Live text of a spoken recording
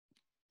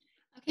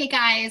Okay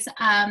guys,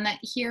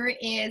 here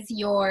is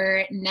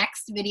your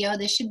next video.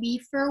 This should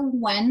be for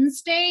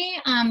Wednesday,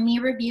 me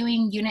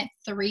reviewing Unit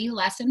 3,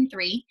 Lesson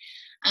 3.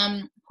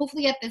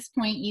 Hopefully at this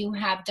point you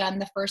have done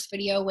the first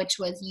video, which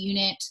was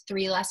Unit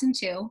 3, Lesson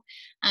 2.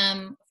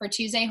 For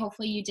Tuesday,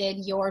 hopefully you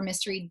did your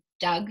Mystery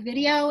Doug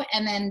video,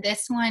 and then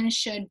this one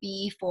should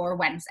be for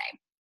Wednesday.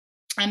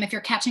 If you're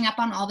catching up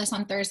on all this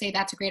on Thursday,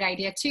 that's a great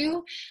idea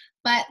too.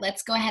 But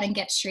let's go ahead and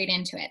get straight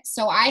into it.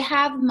 So I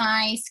have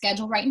my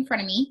schedule right in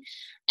front of me,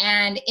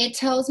 and it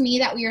tells me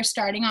that we are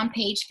starting on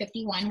page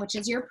 51, which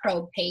is your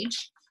probe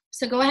page.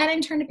 So go ahead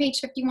and turn to page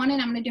 51, and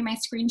I'm gonna do my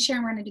screen share,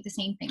 and we're gonna do the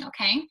same thing,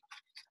 okay?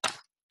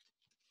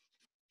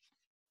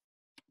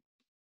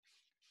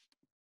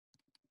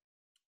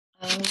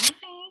 All right,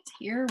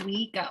 here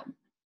we go.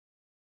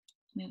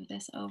 Move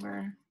this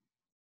over.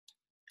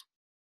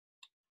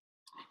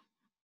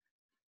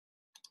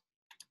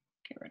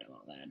 Get rid of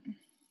all that.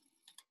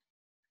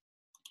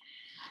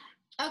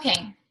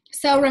 Okay,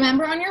 so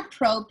remember on your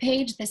probe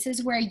page, this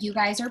is where you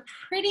guys are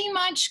pretty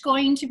much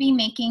going to be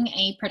making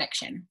a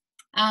prediction.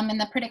 And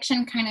the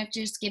prediction kind of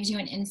just gives you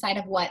an insight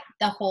of what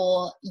the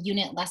whole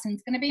unit lesson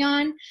is going to be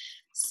on.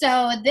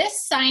 So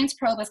this science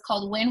probe is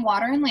called Wind,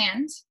 Water, and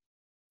Land.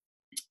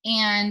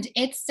 And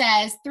it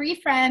says 3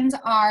 friends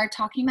are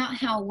talking about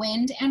how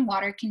wind and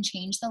water can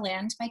change the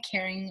land by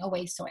carrying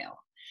away soil.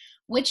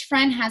 Which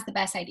friend has the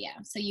best idea?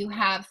 So you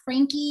have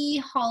Frankie,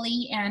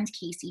 Holly, and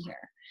Casey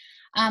here.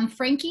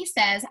 Frankie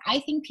says,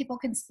 I think people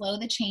can slow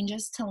the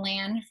changes to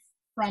land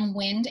from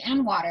wind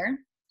and water.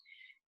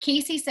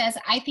 Casey says,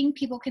 I think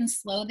people can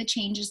slow the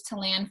changes to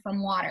land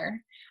from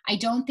water. I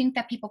don't think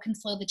that people can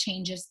slow the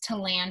changes to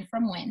land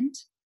from wind.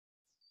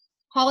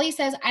 Holly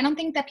says, I don't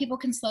think that people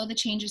can slow the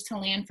changes to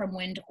land from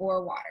wind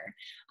or water.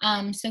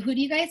 So who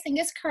do you guys think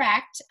is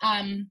correct?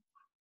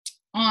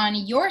 On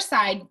your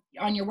side,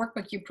 on your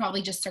workbook, you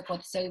probably just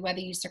circled. So whether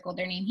you circled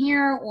their name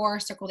here or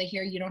circled it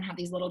here, you don't have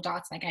these little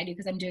dots like I do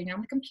because I'm doing it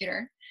on the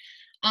computer.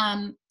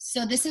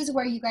 So this is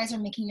where you guys are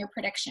making your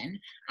prediction.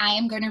 I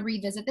am going to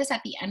revisit this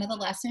at the end of the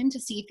lesson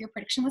to see if your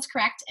prediction was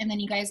correct. And then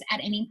you guys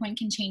at any point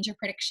can change your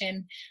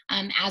prediction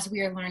as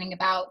we are learning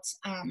about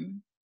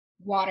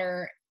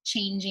water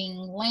changing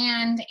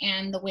land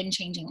and the wind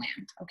changing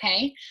land,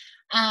 okay?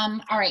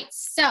 All right,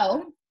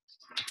 so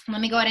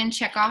let me go ahead and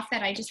check off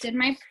that I just did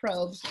my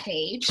probe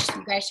page. So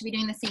you guys should be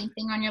doing the same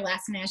thing on your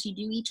lesson. As you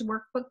do each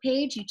workbook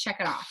page, you check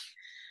it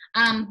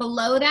off.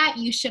 Below that,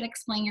 you should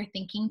explain your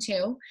thinking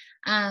too.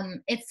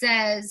 It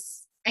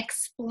says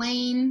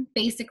explain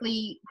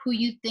basically who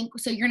you think.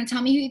 So you're going to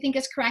tell me who you think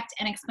is correct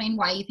and explain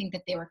why you think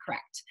that they were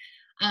correct.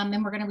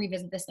 And we're going to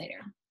revisit this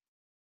later.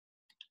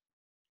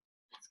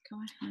 Let's go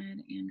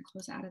ahead and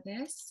close out of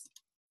this.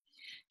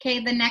 Okay,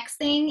 the next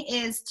thing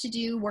is to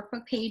do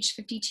workbook page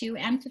 52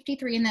 and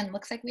 53, and then it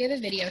looks like we have a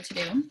video to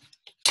do.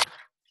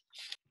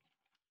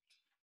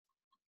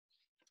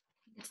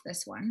 It's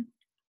this one.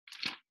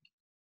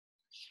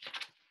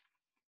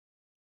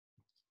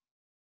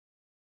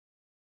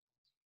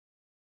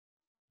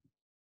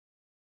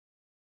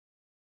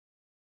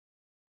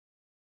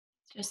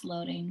 It's just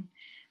loading.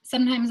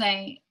 Sometimes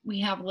we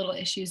have little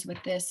issues with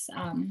this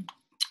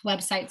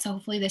website, so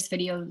hopefully this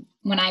video,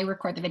 when I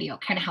record the video,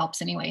 kind of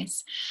helps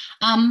anyways.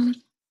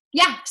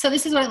 Yeah, so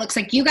this is what it looks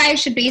like. You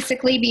guys should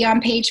basically be on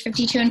page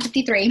 52 and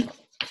 53.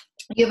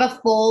 You have a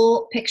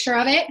full picture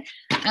of it.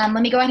 Let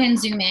me go ahead and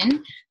zoom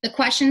in. The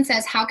question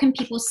says, how can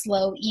people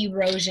slow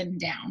erosion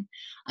down?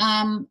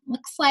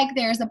 Looks like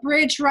there's a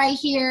bridge right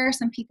here,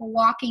 some people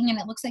walking, and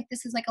it looks like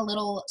this is like a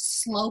little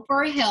slope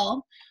or a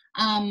hill.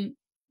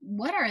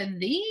 What are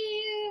these?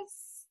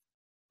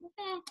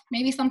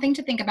 Maybe something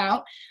to think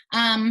about.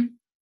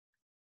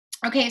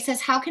 Okay, it says,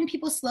 how can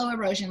people slow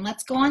erosion?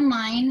 Let's go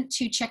online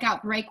to check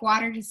out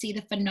breakwater to see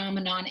the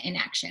phenomenon in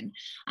action.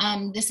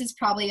 This is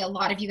probably a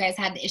lot of you guys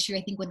had the issue,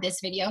 I think, with this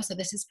video, so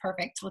this is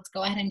perfect. Let's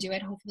go ahead and do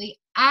it. Hopefully,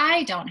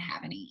 I don't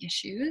have any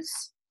issues.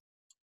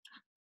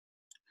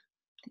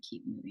 To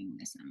keep moving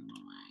this out of the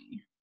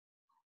way.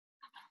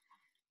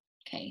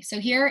 Okay, so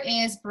here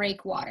is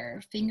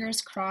breakwater.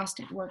 Fingers crossed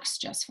it works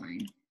just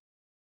fine.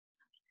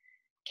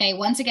 Okay,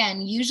 once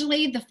again,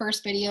 usually the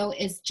first video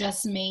is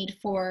just made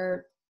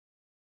for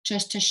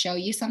just to show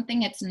you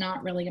something. It's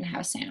not really going to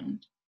have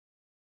sound.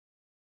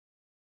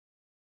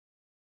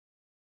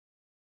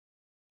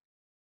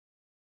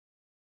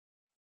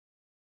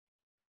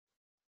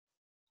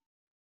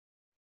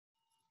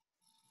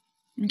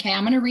 Okay,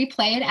 I'm going to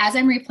replay it. As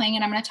I'm replaying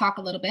it, I'm going to talk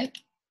a little bit.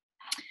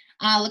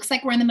 Looks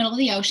like we're in the middle of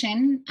the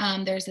ocean.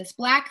 There's this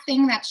black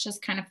thing that's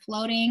just kind of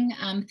floating.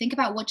 Think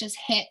about what just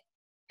hit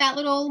that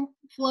little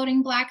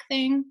floating black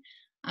thing.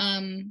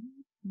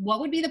 What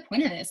would be the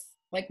point of this?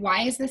 Like,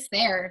 why is this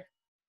there?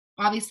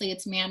 Obviously,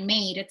 it's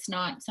man-made. It's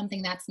not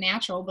something that's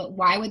natural, but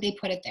why would they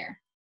put it there?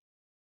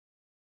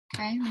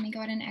 Okay, let me go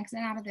ahead and exit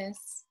out of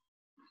this.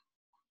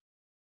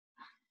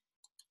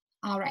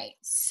 All right,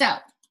 so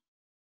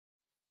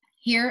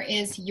here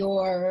is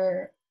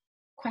your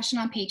question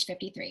on page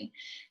 53. It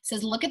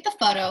says, look at the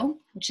photo,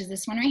 which is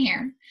this one right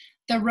here.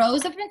 The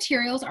rows of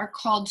materials are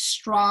called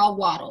straw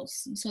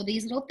wattles. So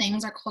these little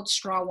things are called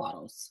straw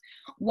wattles.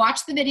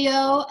 Watch the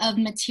video of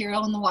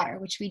material in the water,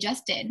 which we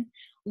just did.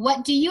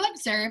 What do you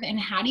observe and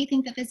how do you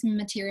think that these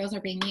materials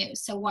are being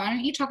used? So why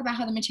don't you talk about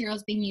how the material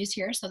is being used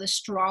here? So the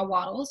straw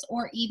wattles,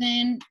 or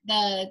even the,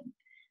 I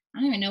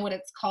don't even know what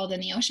it's called in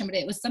the ocean, but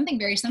it was something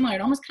very similar.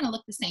 It almost kind of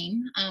looked the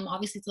same.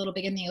 Obviously it's a little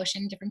big in the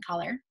ocean, different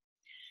color.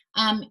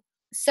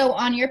 So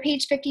on your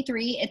page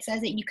 53, it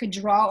says that you could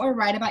draw or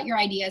write about your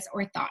ideas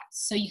or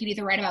thoughts. So you could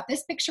either write about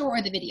this picture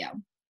or the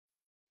video.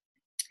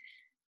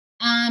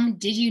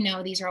 Did you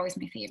know, these are always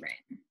my favorite.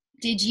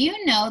 Did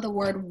you know the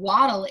word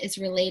wattle is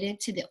related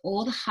to the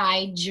Old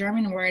High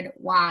German word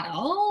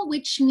wattel,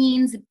 which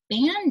means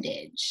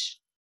bandage?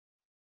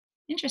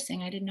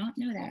 Interesting, I did not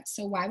know that.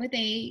 So why would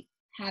they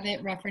have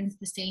it reference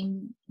the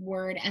same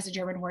word as a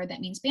German word that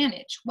means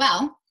bandage?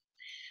 Well,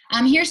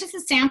 here's just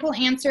a sample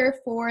answer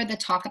for the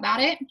talk about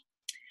it.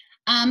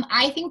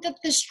 I think that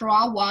the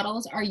straw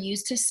wattles are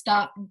used to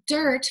stop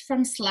dirt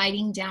from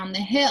sliding down the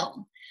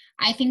hill.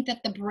 I think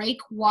that the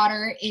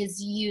breakwater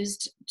is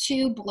used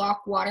to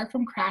block water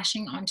from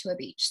crashing onto a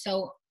beach.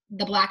 So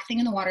the black thing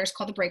in the water is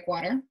called the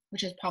breakwater,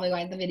 which is probably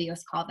why the video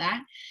is called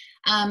that.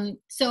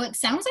 So it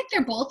sounds like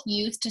they're both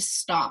used to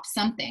stop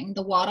something.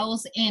 The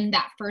wattles in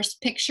that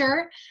first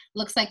picture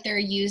looks like they're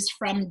used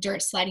from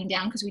dirt sliding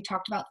down, because we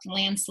talked about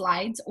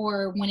landslides,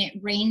 or when it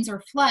rains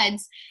or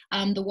floods,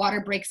 the water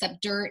breaks up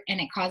dirt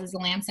and it causes a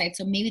landslide.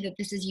 So maybe that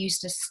this is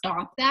used to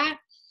stop that.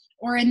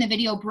 Or in the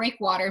video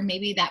breakwater,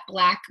 maybe that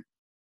black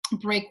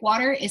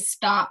breakwater is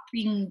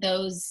stopping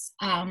those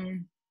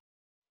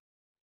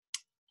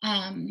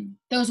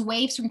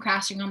waves from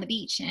crashing on the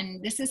beach.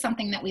 And this is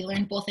something that we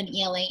learned both in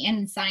ELA and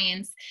in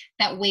science,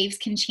 that waves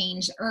can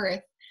change the earth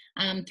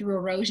through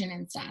erosion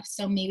and stuff.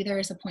 So maybe there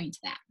is a point to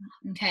that,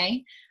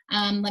 okay?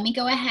 Let me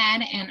go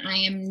ahead and I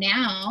am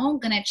now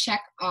gonna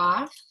check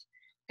off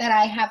that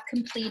I have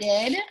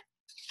completed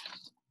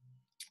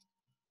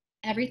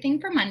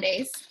everything for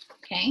Mondays,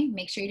 okay?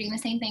 Make sure you're doing the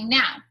same thing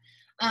now.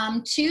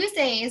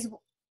 Tuesday's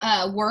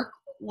work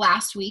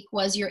last week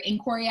was your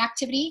inquiry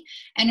activity.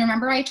 And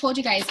remember, I told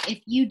you guys, if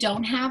you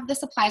don't have the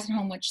supplies at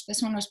home, which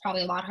this one was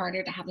probably a lot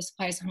harder to have the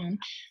supplies at home,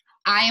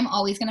 I am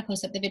always going to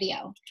post up the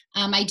video.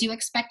 I do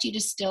expect you to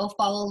still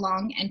follow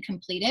along and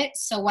complete it.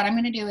 So what I'm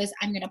going to do is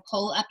I'm going to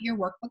pull up your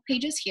workbook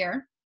pages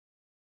here.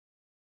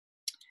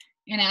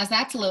 And as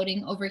that's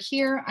loading over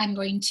here, I'm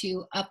going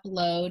to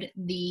upload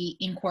the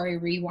Inquiry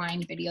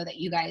Rewind video that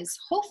you guys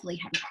hopefully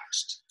have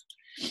watched.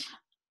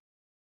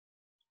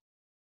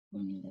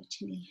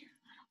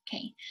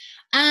 Okay,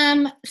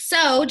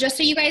 so just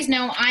so you guys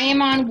know, I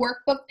am on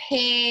workbook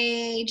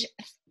page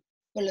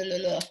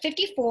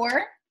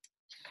 54,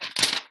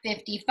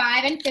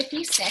 55, and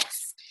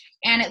 56.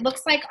 And it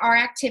looks like our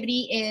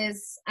activity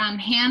is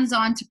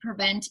hands-on to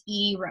prevent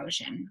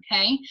erosion,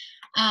 okay?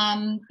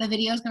 The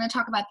video is going to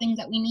talk about things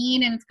that we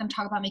need, and it's going to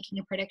talk about making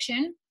a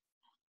prediction.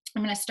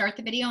 I'm going to start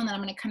the video, and then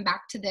I'm going to come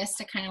back to this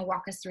to kind of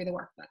walk us through the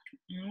workbook.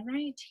 All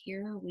right,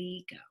 here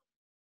we go.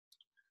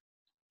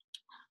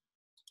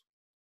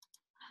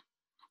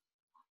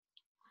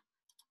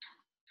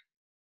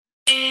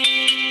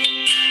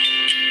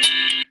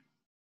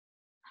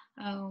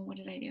 Oh, what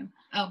did I do?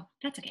 Oh,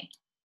 that's okay.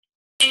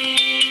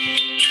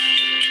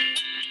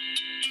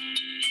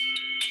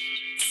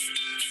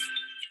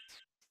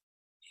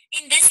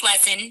 In this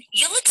lesson,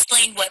 you'll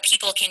explain what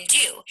people can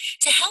do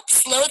to help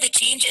slow the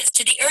changes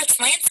to the Earth's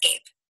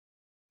landscape.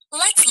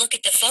 Let's look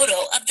at the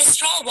photo of the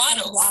straw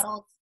wattles.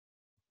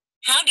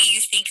 How do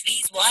you think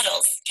these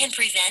wattles can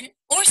prevent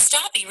or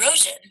stop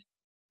erosion?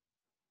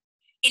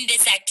 In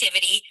this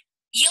activity,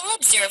 you'll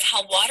observe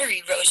how water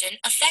erosion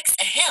affects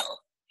a hill,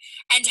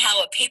 and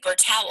how a paper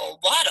towel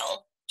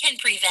wattle can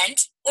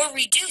prevent or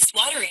reduce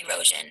water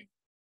erosion.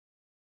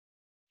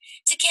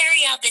 To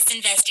carry out this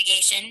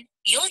investigation,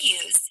 you'll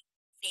use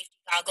safety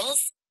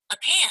goggles, a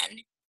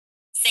pan,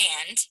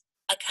 sand,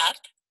 a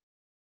cup,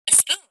 a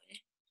spoon,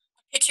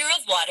 a pitcher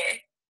of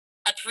water,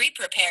 a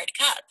pre-prepared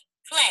cup,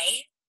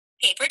 clay,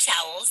 paper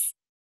towels,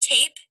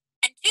 tape,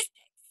 and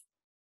toothpicks.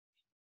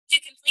 To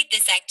complete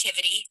this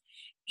activity,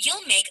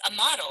 you'll make a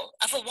model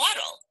of a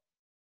wattle.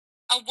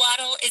 A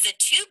wattle is a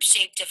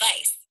tube-shaped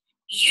device,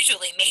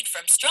 usually made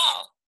from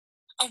straw.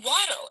 A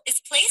wattle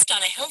is placed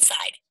on a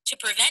hillside to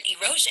prevent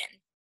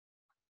erosion.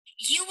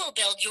 You will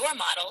build your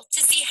model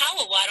to see how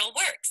a wattle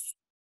works.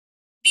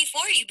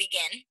 Before you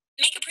begin,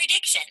 make a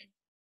prediction.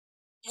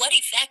 What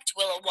effect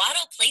will a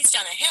wattle placed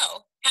on a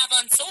hill have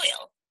on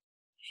soil?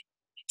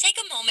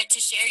 Take a moment to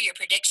share your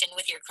prediction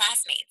with your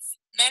classmates,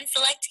 then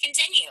select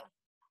Continue.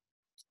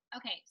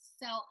 Okay,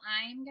 so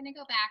I'm going to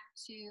go back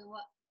to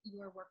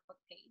your workbook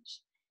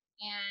page.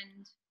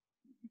 And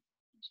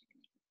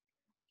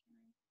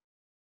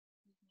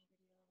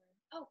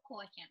oh, cool,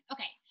 I can.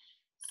 Okay,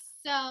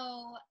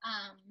 so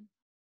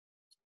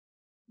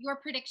your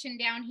prediction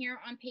down here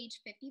on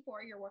page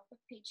 54, your workbook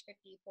page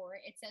 54,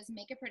 it says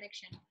make a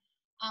prediction.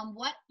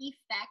 What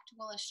effect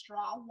will a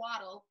straw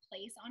wattle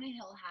placed on a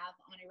hill have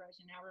on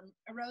erosion? Now,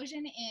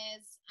 erosion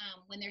is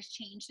when there's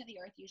change to the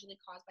earth, usually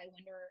caused by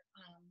wind or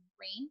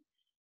rain.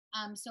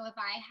 So if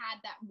I had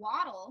that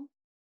wattle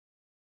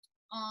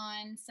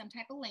on some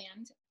type of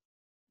land,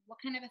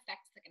 what kind of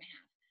effects is it going to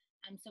have?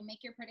 So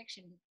make your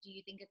prediction. Do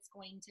you think it's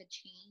going to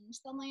change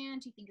the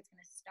land? Do you think it's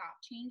going to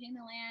stop changing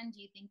the land?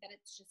 Do you think that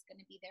it's just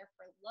going to be there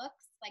for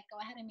looks? Like, go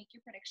ahead and make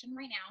your prediction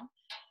right now.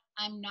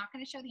 I'm not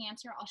going to show the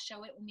answer. I'll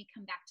show it when we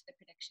come back to the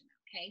prediction,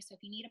 okay? So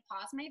if you need to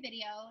pause my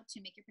video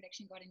to make your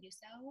prediction, go ahead and do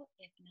so.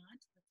 If not,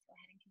 let's go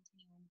ahead and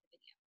continue on with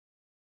the video.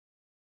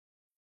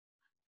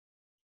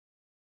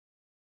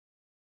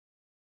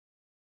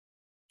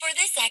 For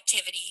this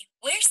activity,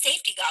 wear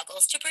safety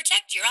goggles to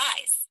protect your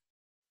eyes.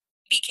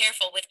 Be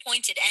careful with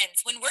pointed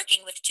ends when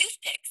working with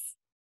toothpicks.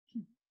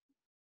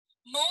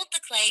 Mold the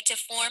clay to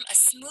form a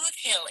smooth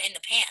hill in the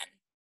pan.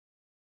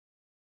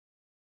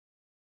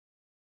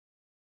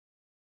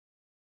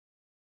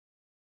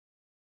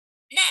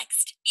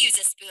 Next, use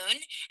a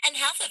spoon and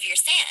half of your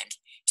sand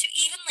to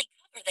evenly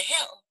cover the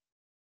hill.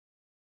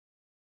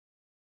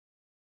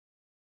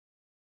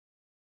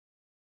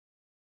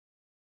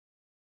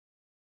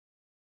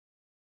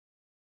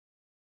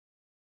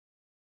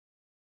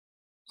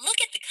 Look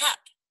at the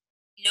cup.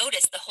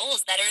 Notice the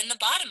holes that are in the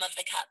bottom of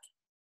the cup.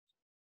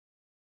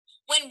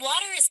 When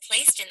water is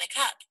placed in the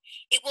cup,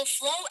 it will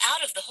flow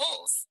out of the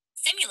holes,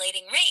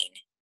 simulating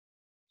rain.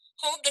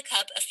 Hold the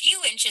cup a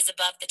few inches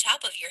above the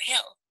top of your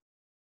hill.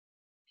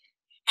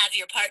 Have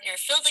your partner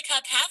fill the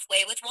cup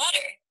halfway with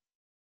water.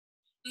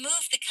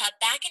 Move the cup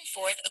back and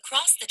forth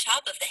across the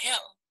top of the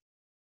hill.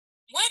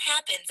 What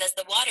happens as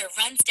the water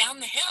runs down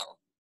the hill?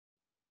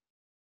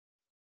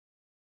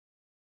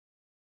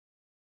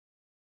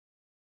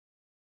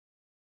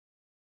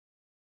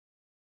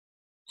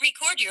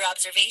 Record your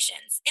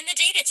observations in the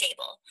data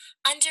table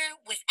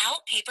under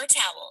Without Paper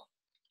Towel.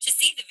 To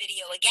see the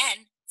video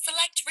again,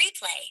 select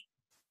Replay.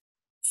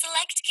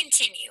 Select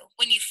Continue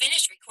when you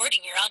finish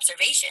recording your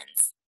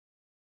observations.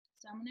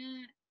 So I'm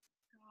going to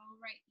go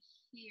right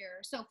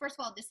here. So first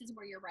of all, this is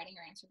where you're writing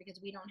your answer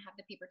because we don't have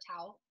the paper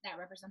towel that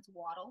represents a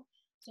wattle.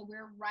 So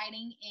we're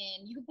writing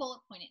in, you can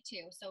bullet point it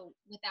too. So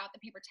without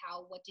the paper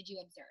towel, what did you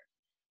observe?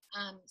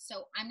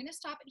 So I'm going to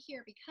stop it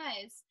here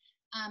because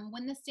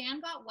when the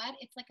sand got wet,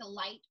 it's like a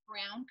light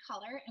brown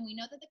color, and we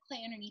know that the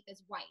clay underneath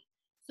is white.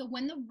 So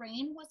when the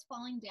rain was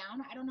falling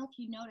down, I don't know if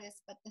you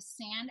noticed, but the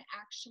sand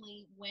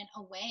actually went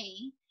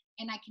away,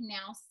 and I can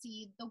now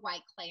see the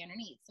white clay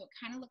underneath. So it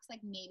kind of looks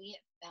like maybe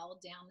it fell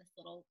down this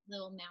little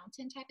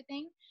mountain type of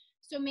thing.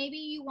 So maybe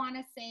you want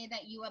to say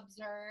that you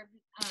observed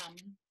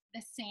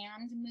the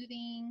sand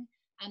moving,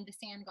 the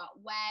sand got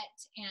wet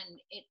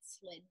and it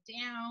slid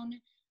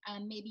down.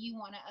 Maybe you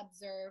want to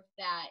observe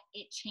that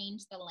it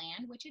changed the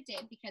land, which it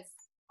did because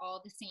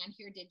all the sand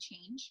here did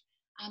change.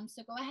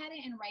 So go ahead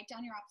and write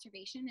down your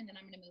observation, and then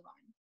I'm going to move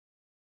on.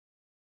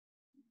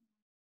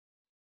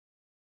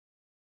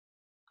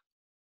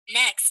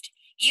 Next,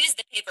 use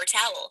the paper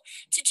towel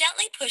to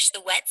gently push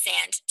the wet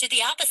sand to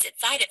the opposite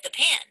side of the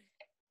pan.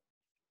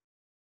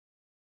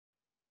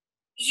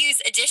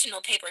 Use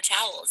additional paper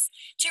towels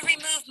to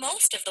remove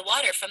most of the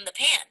water from the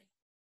pan.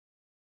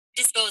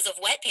 Dispose of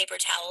wet paper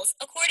towels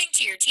according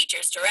to your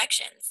teacher's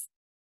directions.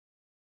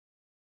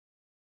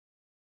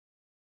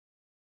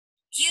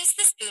 Use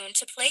the spoon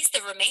to place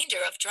the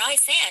remainder of dry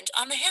sand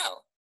on the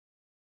hill.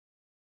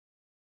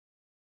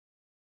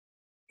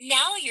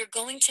 Now you're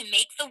going to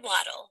make the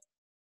wattle.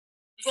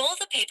 Roll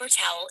the paper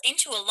towel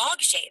into a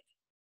log shape.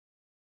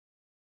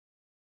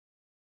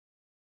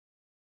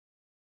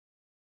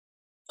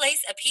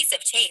 Place a piece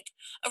of tape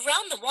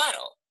around the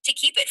wattle to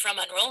keep it from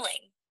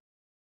unrolling.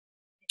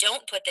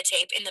 Don't put the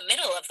tape in the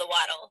middle of the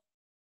wattle.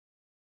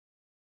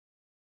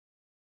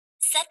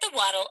 Set the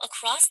wattle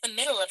across the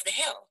middle of the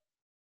hill.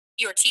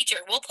 Your teacher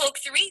will poke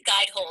 3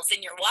 guide holes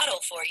in your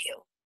wattle for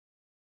you.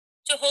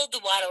 To hold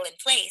the wattle in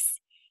place,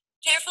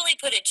 carefully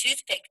put a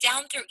toothpick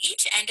down through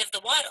each end of the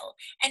wattle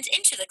and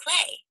into the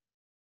clay.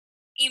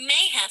 You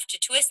may have to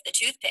twist the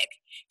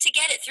toothpick to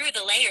get it through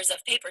the layers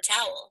of paper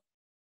towel.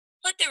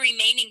 Put the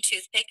remaining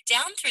toothpick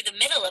down through the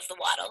middle of the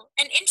wattle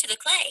and into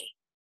the clay.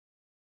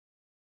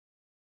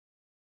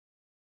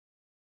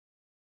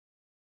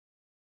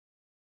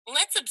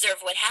 Let's observe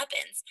what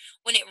happens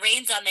when it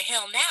rains on the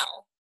hill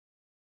now.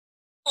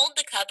 Hold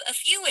the cup a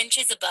few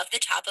inches above the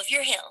top of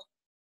your hill.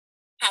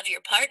 Have your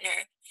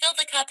partner fill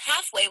the cup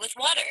halfway with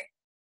water.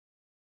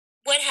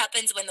 What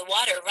happens when the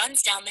water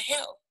runs down the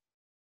hill?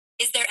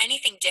 Is there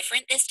anything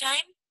different this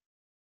time?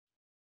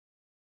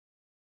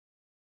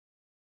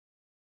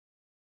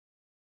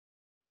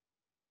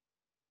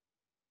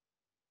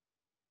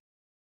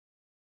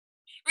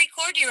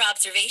 Record your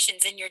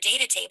observations in your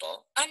data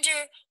table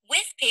under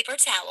With Paper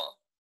Towel.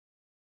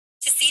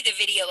 To see the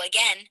video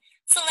again,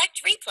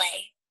 select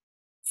Replay.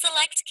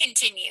 Select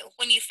Continue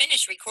when you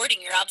finish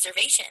recording your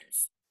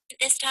observations.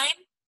 This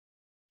time,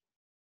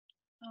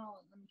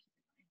 Oh, let me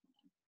keep it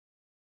going.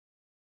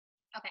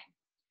 Okay.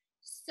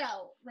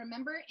 So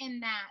remember in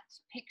that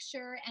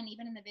picture and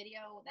even in the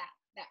video,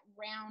 that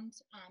round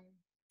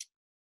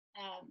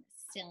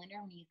cylinder,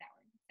 I'm gonna use that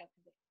word because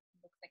it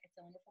looks like a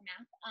cylinder for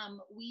math.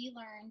 We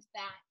learned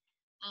that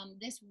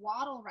this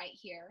wattle right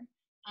here,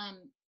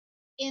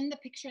 in the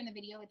picture in the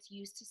video, it's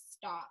used to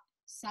stop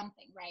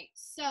something, right?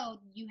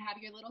 So you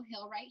have your little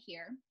hill right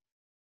here,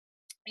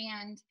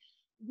 and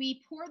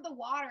we poured the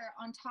water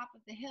on top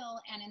of the hill,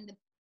 and in the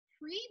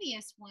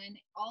previous one,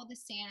 all the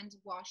sand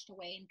washed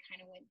away and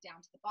kind of went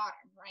down to the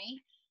bottom, right?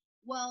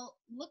 Well,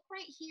 look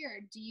right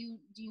here. Do you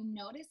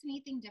notice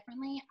anything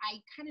differently? I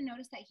kind of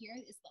noticed that here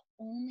is the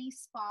only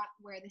spot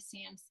where the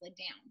sand slid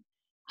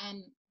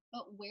down.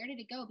 But where did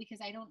it go?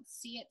 Because I don't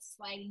see it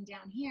sliding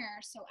down here.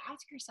 So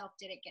ask yourself,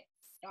 did it get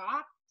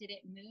stopped? Did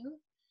it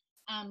move?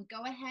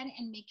 Go ahead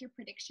and make your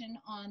prediction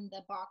on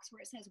the box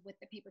where it says with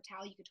the paper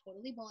towel. You could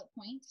totally bullet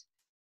point.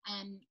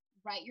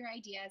 Write your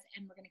ideas,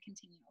 and we're going to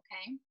continue,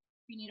 okay?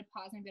 If you need to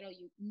pause my video,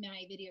 you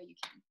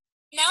can.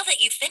 Now that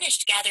you've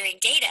finished gathering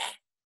data,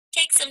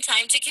 take some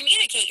time to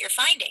communicate your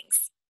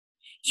findings.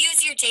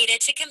 Use your data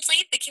to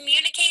complete the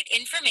Communicate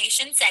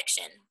Information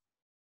section.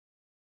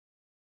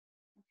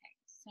 Okay,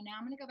 so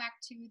now I'm going to go back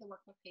to the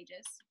workbook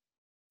pages.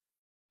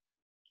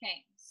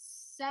 Okay,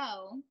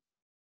 so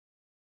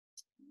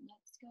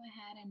let's go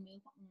ahead and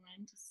move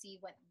on to see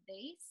what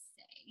they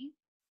say.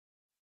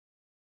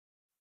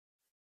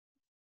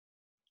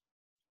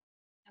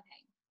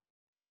 Okay.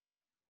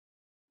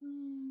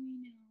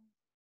 No.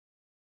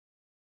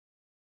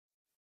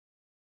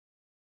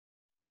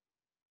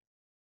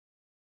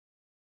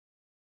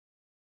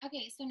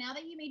 Okay, so now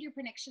that you made your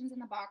predictions in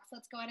the box,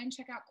 let's go ahead and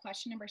check out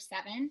question number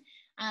 7.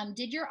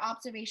 Did your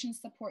observations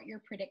support your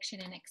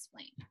prediction and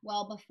explain?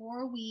 Well,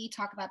 before we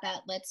talk about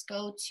that, let's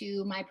go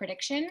to my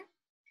prediction.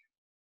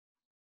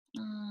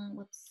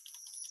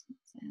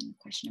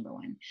 Question number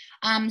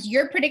 1.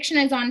 Your prediction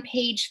is on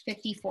page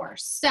 54.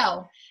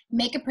 So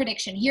make a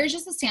prediction. Here's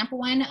just a sample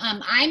one.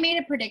 I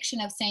made a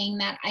prediction of saying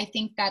that I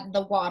think that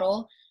the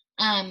wattle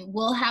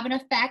will have an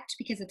effect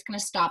because it's going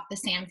to stop the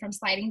sand from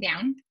sliding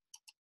down.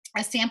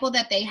 A sample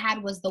that they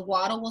had was the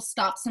wattle will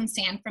stop some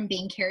sand from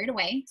being carried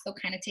away. So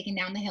kind of taking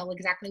down the hill,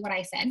 exactly what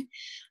I said.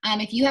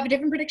 If you have a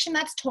different prediction,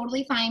 that's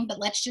totally fine. But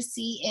let's just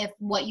see if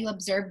what you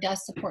observed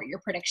does support your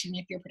prediction,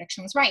 if your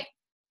prediction was right.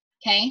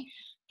 Okay.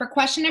 For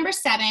question number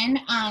 7,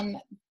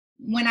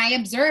 when I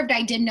observed,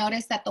 I did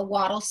notice that the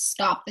wattle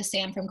stopped the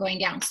sand from going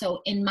down. So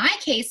in my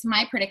case,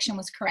 my prediction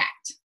was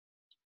correct.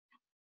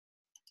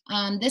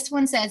 This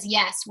one says,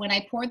 yes, when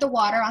I poured the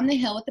water on the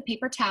hill with the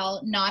paper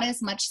towel, not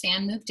as much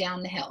sand moved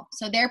down the hill.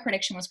 So their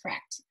prediction was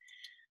correct.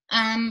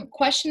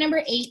 Question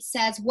number 8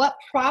 says, what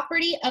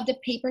property of the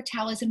paper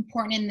towel is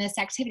important in this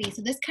activity?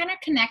 So this kind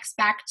of connects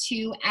back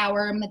to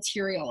our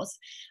materials.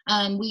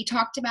 We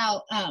talked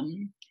about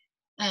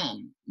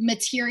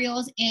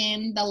materials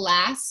in the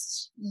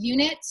last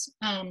unit.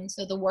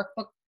 So the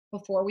workbook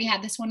before we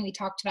had this one, we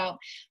talked about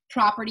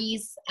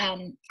properties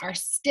are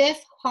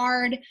stiff,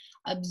 hard,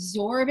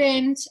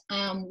 absorbent,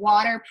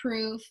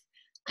 waterproof,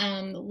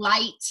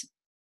 light,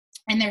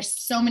 and there's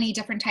so many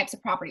different types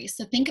of properties.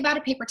 So think about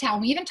a paper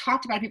towel. We even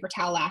talked about a paper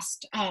towel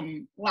last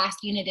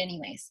unit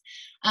anyways.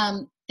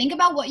 Think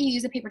about what you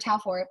use a paper towel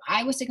for. If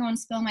I was to go and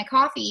spill my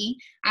coffee,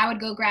 I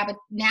would go grab a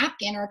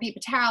napkin or a paper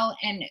towel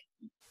and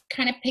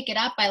kind of pick it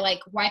up by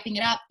like wiping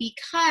it up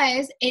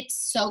because it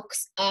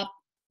soaks up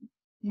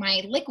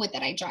my liquid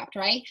that I dropped,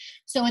 right?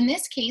 So in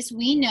this case,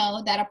 we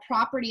know that a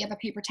property of a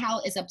paper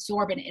towel is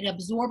absorbent. It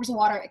absorbs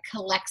water, it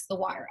collects the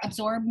water.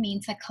 Absorb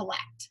means to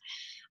collect.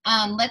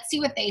 Let's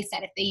see what they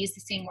said if they use the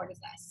same word as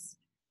us.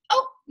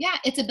 Oh, yeah,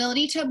 its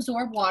ability to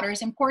absorb water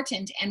is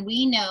important. And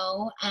we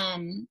know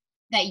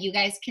that you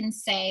guys can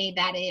say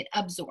that it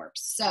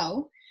absorbs.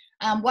 So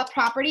what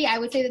property? I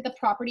would say that the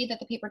property that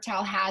the paper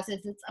towel has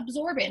is it's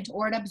absorbent,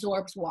 or it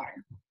absorbs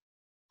water.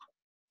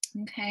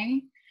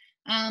 Okay.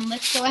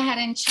 Let's go ahead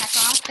and check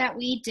off that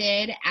we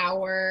did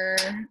our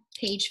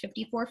page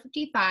 54,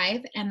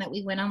 55, and that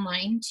we went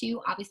online to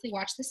obviously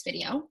watch this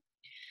video.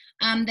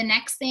 The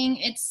next thing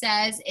it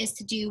says is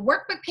to do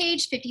workbook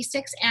page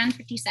 56 and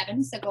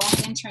 57. So go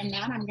ahead and turn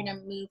that. I'm going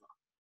to move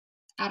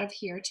out of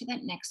here to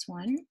that next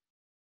one.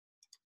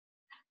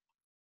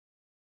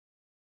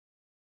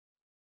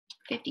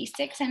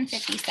 56 and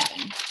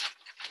 57.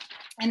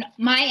 And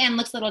my end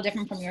looks a little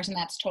different from yours, and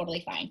that's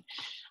totally fine.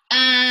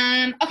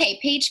 Okay,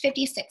 page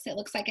 56. It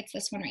looks like it's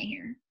this one right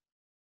here.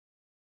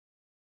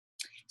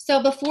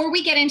 So before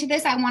we get into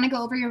this, I want to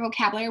go over your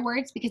vocabulary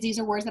words because these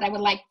are words that I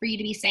would like for you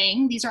to be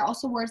saying. These are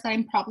also words that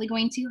I'm probably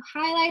going to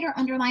highlight or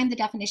underline the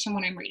definition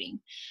when I'm reading.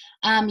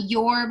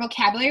 Your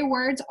vocabulary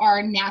words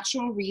are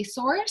natural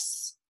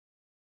resource,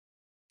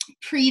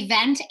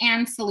 prevent,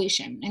 and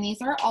solution. And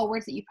these are all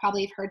words that you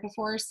probably have heard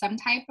before, some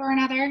type or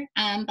another,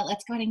 but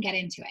let's go ahead and get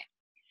into it.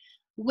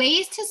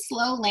 Ways to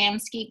slow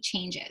landscape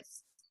changes.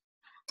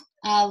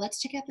 Let's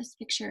check out this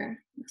picture.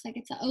 Looks like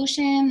it's the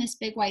ocean. This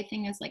big white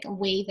thing is like a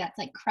wave that's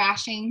like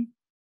crashing.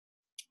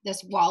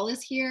 This wall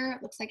is here.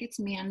 It looks like it's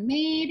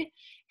man-made.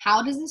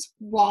 How does this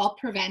wall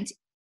prevent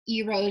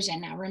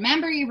erosion. Now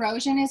remember,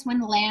 erosion is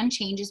when land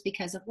changes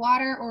because of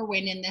water, or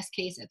when in this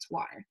case it's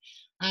water.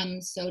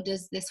 So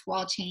does this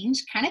wall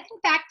change? Kind of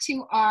think back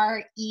to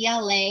our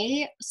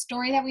ELA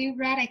story that we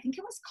read. I think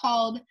it was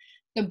called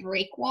The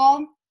Break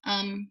Wall.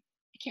 I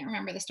can't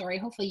remember the story.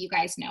 Hopefully you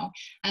guys know.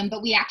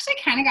 But we actually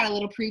kind of got a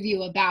little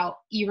preview about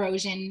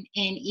erosion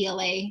in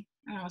ELA. I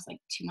don't know, it was like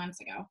 2 months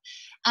ago.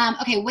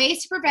 Okay,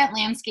 ways to prevent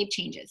landscape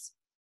changes.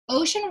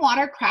 Ocean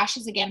water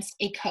crashes against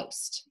a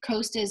coast.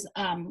 Coast is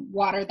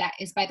water that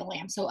is by the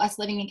land. So us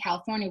living in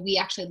California, we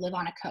actually live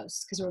on a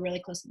coast because we're really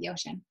close to the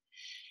ocean.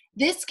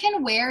 This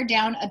can wear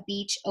down a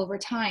beach over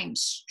time.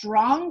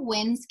 Strong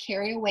winds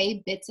carry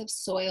away bits of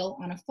soil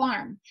on a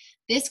farm.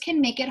 This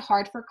can make it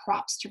hard for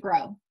crops to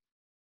grow,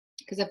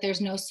 because if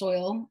there's no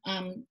soil,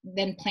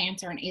 then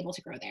plants aren't able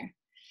to grow there.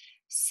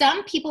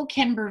 Some people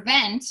can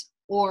prevent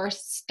or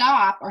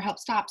stop or help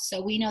stop.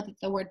 So we know that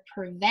the word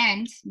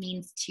prevent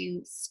means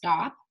to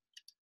stop.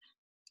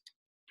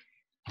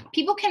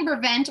 People can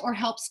prevent or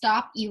help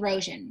stop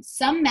erosion.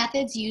 Some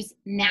methods use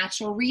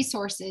natural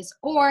resources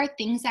or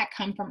things that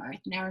come from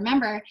earth. Now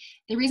remember,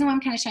 the reason why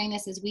I'm kind of showing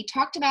this is we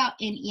talked about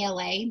in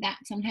ELA that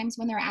sometimes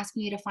when they're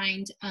asking you to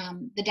find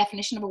the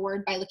definition of a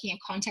word by looking at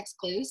context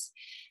clues,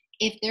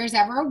 if there's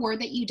ever a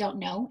word that you don't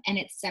know and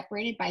it's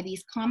separated by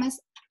these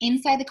commas,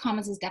 inside the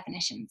commas is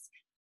definitions.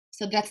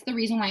 So that's the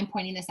reason why I'm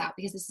pointing this out,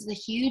 because this is a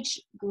huge,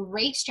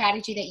 great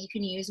strategy that you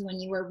can use when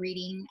you are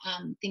reading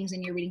things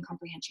in your reading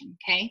comprehension,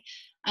 okay?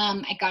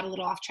 I got a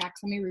little off track,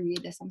 so let me review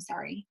this, I'm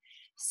sorry.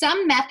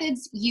 Some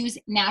methods use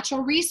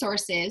natural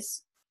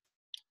resources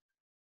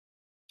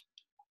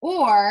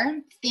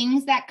or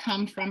things that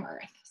come from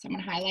earth. So I'm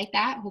gonna highlight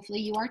that, hopefully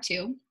you are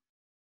too.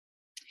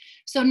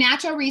 So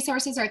natural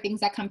resources are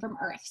things that come from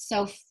earth.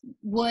 So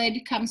wood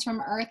comes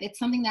from earth, it's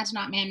something that's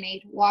not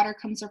man-made. Water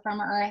comes from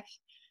earth.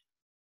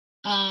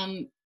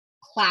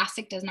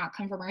 Plastic does not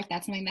come from earth.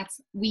 That's something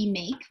that's we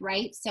make,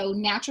 right? So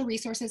natural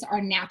resources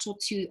are natural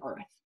to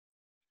earth.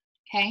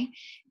 Okay.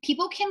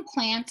 People can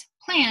plant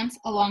plants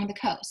along the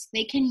coast.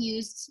 They can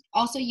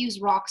also use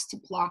rocks to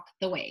block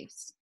the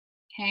waves.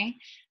 Okay.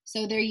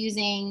 So they're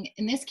using,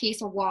 in this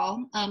case, a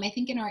wall. I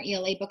think in our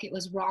ELA book, it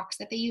was rocks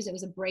that they use. It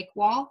was a break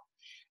wall.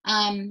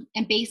 And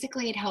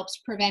basically it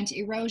helps prevent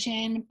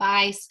erosion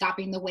by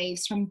stopping the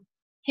waves from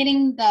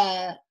hitting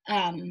the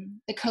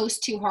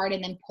coast too hard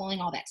and then pulling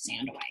all that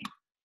sand away.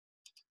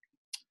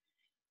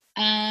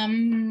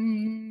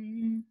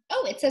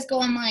 Oh, it says go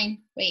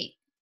online. Wait,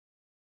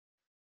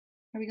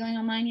 are we going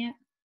online yet?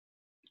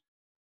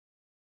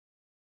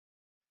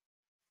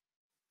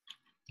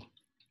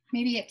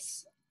 Maybe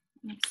it's,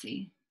 let's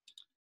see.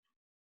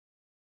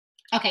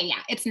 Okay,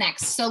 yeah, it's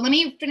next. So let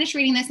me finish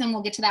reading this and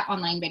we'll get to that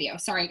online video.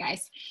 Sorry,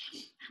 guys.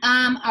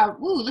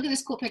 Ooh, look at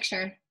this cool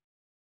picture.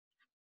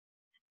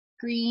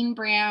 Green,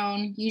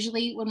 brown.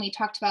 Usually when we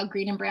talked about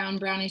green and brown,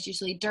 brown is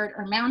usually dirt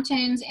or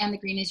mountains, and the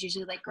green is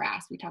usually like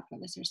grass. We talked about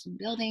this. There's some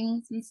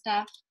buildings and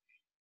stuff.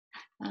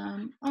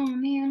 Oh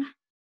man.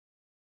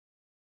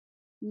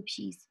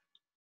 Oopsies.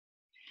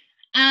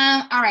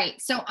 All right,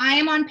 so I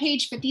am on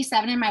page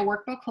 57 in my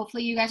workbook.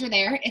 Hopefully you guys are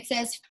there. It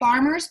says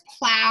farmers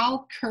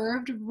plow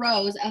curved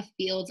rows of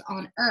fields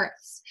on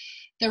earths.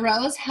 The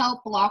rows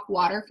help block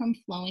water from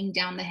flowing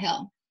down the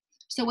hill.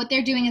 So what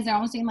they're doing is they're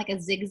almost doing like a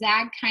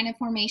zigzag kind of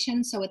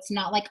formation. So it's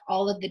not like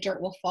all of the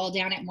dirt will fall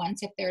down at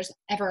once if there's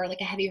ever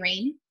like a heavy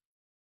rain.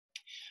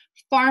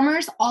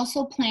 Farmers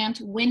also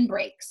plant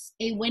windbreaks.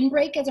 A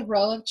windbreak is a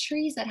row of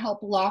trees that help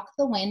block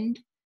the wind.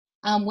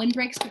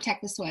 Windbreaks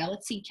protect the soil.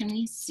 Let's see, can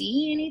we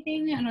see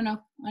anything? I don't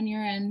know on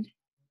your end.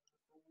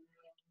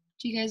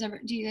 Do you guys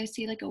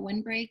see like a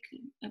windbreak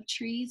of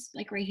trees?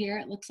 Like right here,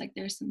 it looks like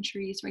there's some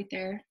trees right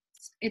there.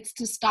 It's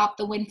to stop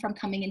the wind from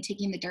coming and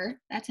taking the dirt.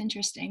 That's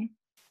interesting.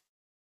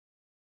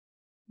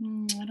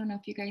 I don't know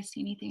if you guys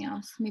see anything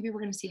else. Maybe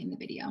we're gonna see it in the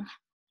video.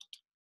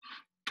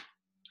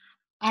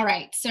 All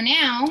right, so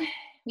now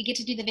we get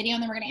to do the video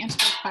and then we're gonna answer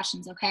those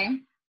questions, okay?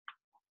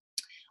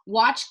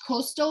 Watch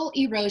coastal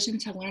erosion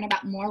to learn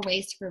about more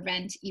ways to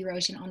prevent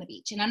erosion on the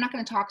beach. And I'm not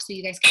gonna talk so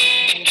you guys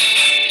can.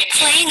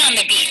 Playing on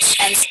the beach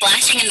and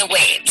splashing in the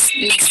waves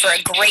makes for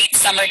a great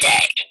summer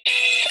day.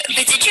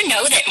 But did you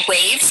know that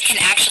waves can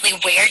actually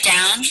wear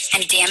down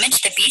and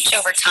damage the beach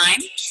over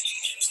time?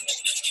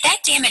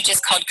 That damage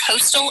is called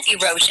coastal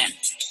erosion.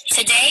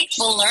 Today,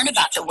 we'll learn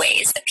about the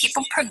ways that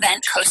people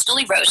prevent coastal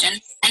erosion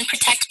and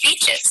protect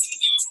beaches.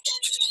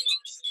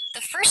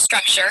 The first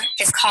structure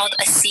is called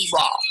a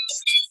seawall.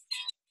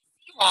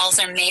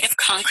 Seawalls are made of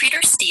concrete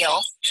or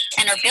steel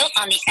and are built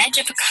on the edge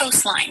of a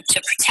coastline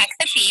to protect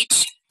the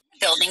beach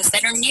and buildings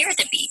that are near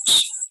the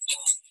beach.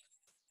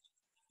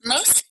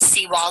 Most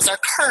seawalls are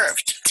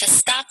curved to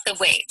stop the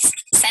waves,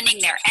 sending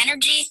their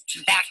energy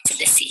back to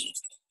the sea.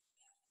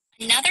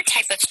 Another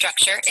type of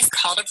structure is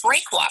called a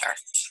breakwater.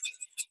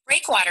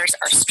 Breakwaters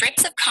are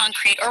strips of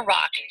concrete or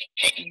rock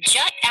that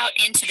jut out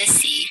into the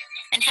sea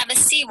and have a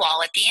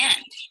seawall at the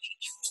end.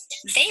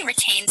 They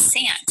retain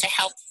sand to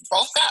help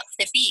bulk up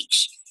the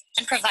beach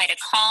and provide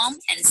a calm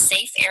and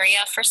safe area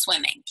for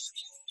swimming.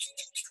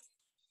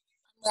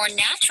 More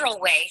natural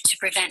way to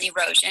prevent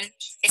erosion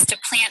is to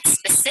plant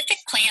specific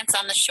plants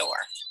on the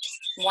shore.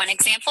 One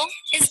example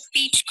is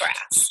beach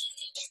grass.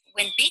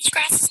 When beach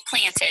grass is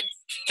planted,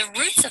 the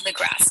roots of the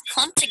grass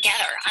clump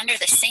together under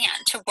the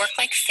sand to work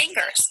like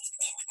fingers,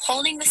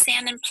 holding the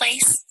sand in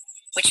place,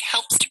 which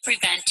helps to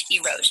prevent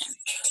erosion.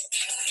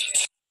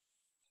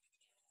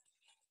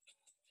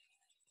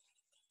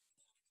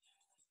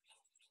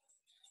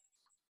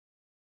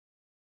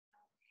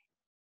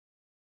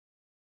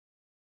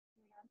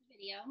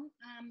 Video.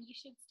 You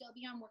should still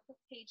be on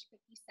workbook page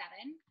 57.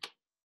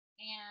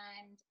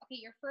 And okay,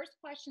 your first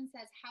question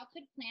says, how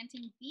could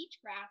planting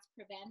beach grass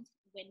prevent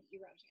wind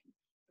erosion?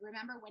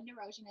 Remember, wind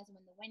erosion is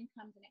when the wind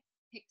comes and it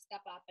picks stuff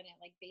up and it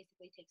like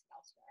basically takes it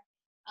elsewhere.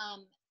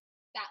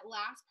 That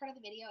last part of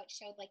the video, it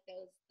showed like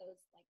those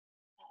like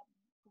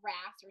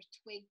grass or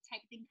twig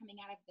type thing coming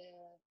out of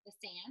the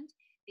sand.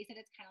 They said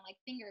it's kind of like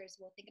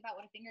fingers. Well, think about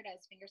what a finger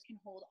does. Fingers can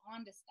hold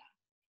on to stuff.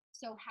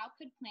 So how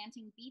could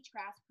planting beach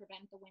grass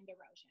prevent the wind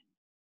erosion?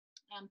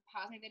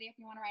 Pause my video if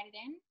you want to write it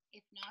in.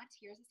 If not,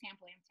 here's a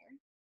sample answer.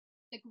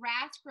 The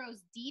grass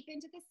grows deep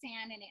into the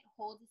sand and it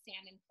holds the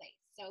sand in place.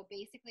 So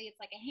basically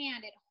it's like a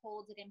hand, it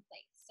holds it in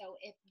place.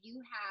 So if you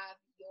have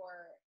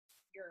your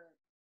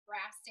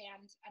grass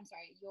sand,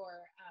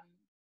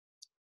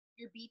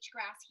 your beach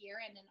grass here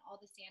and then all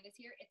the sand is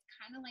here, it's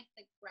kind of like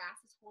the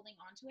grass is holding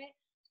onto it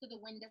so the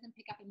wind doesn't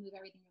pick up and move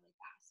everything really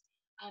fast.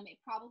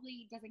 It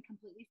probably doesn't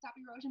completely stop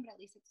erosion, but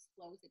at least it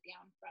slows it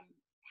down from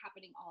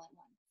happening all at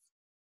once.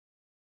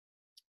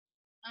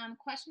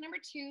 Question number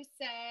 2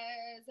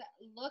 says,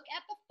 look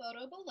at the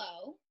photo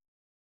below.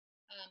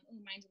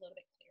 Mine's a little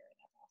bit clearer.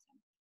 That's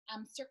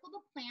awesome. Circle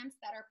the plants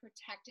that are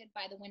protected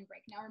by the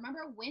windbreak. Now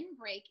remember,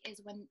 windbreak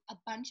is when a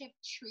bunch of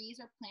trees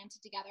are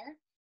planted together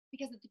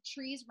because the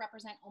trees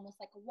represent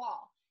almost like a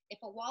wall.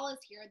 If a wall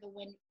is here, the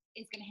wind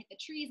is going to hit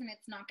the trees and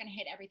it's not going to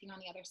hit everything on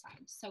the other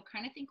side. So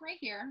kind of think right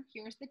here.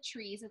 Here's the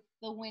trees. It's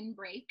the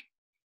windbreak.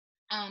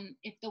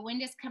 If the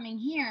wind is coming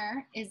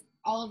here, is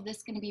all of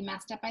this going to be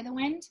messed up by the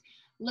wind?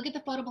 Look at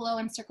the photo below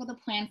and circle the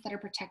plants that are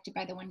protected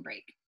by the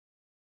windbreak.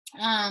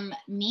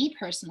 Me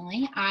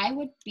personally, I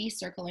would be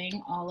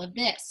circling all of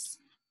this.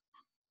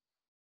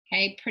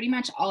 Okay, pretty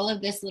much all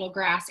of this little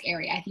grass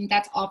area. I think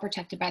that's all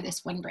protected by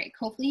this windbreak.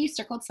 Hopefully you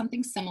circled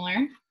something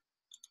similar.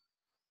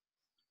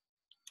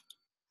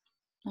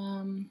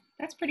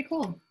 That's pretty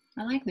cool.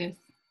 I like this.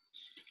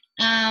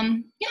 Yeah,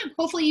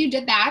 hopefully you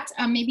did that.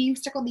 Maybe you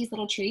circled these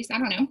little trees. I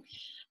don't know.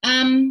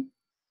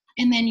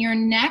 And then your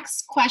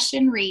next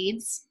question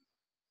reads,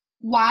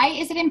 why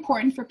is it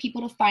important for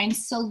people to find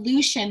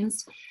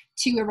solutions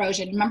to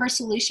erosion? Remember,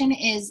 solution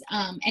is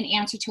an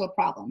answer to a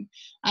problem.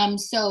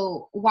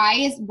 So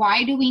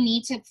why do we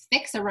need to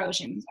fix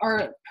erosion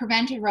or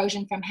prevent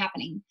erosion from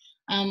happening?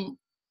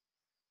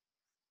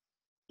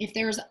 If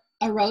there's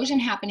erosion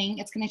happening,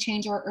 it's going to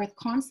change our earth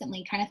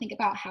constantly. Kind of think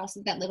about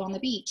houses that live on the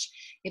beach.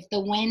 If the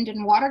wind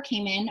and water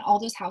came in, all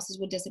those houses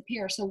would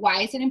disappear. So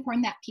why is it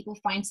important that people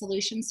find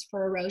solutions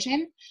for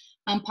erosion?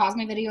 Pause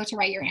my video to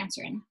write your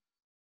answer in.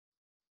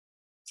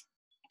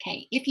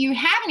 Okay, if you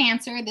have an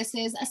answer, this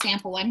is a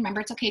sample one.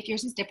 Remember, it's okay if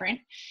yours is different.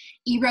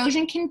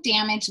 Erosion can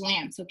damage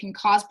land, so it can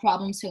cause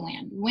problems to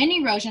land. Wind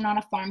erosion on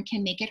a farm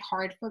can make it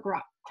hard for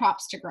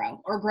crops to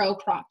grow or grow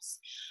crops.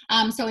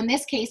 So in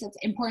this case, it's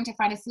important to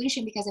find a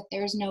solution because if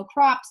there's no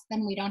crops,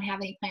 then we don't have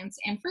any plants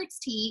and fruits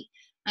to eat,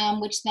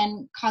 which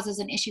then causes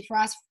an issue for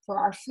us for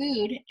our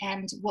food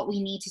and what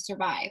we need to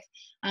survive.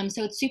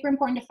 So it's super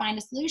important to find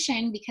a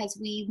solution because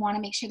we want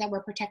to make sure that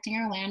we're protecting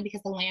our land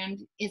because the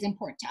land is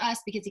important to us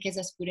because it gives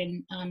us food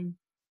and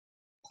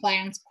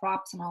plants,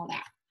 crops, and all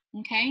that.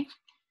 Okay.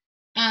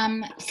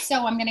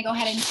 So I'm going to go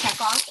ahead and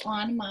check off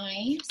on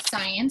my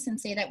science and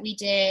say that we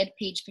did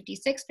page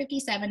 56,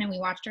 57, and we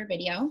watched our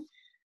video.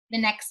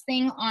 The next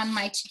thing on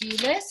my to-do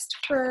list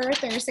for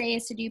Thursday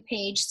is to do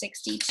page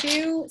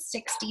 62,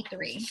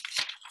 63.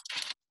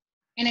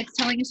 And it's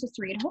telling us just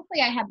to read.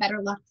 Hopefully I have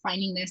better luck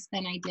finding this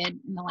than I did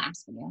in the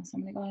last video. So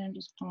I'm going to go ahead and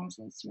just pause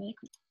this really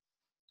quick.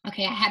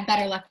 Okay, I had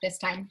better luck this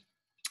time.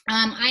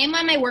 I am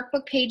on my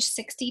workbook page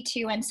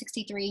 62 and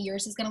 63.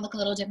 Yours is going to look a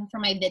little different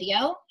from my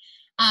video.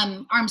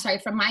 I'm sorry,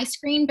 from my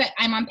screen, but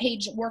I'm on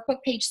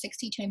workbook page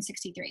 62 and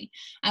 63.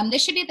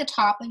 This should be at the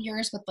top of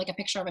yours with like a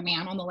picture of a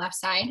man on the left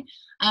side.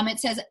 It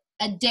says,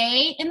 a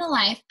day in the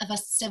life of a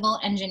civil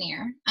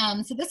engineer.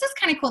 So this is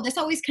kind of cool. This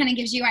always kind of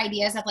gives you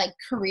ideas of like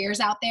careers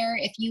out there.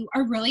 If you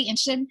are really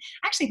interested,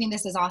 I actually think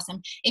this is awesome.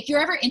 If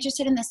you're ever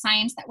interested in the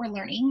science that we're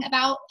learning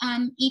about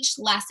each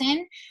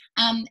lesson,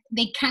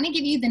 they kind of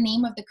give you the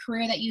name of the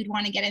career that you'd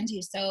want to get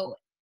into. So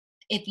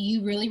if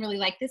you really, really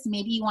like this,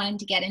 maybe you wanted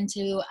to get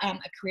into a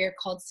career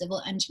called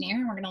civil engineer.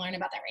 We're going to learn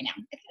about that right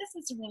now.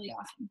 This is really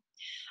awesome.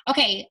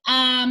 Okay,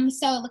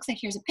 so it looks like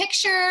here's a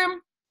picture,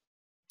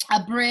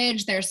 a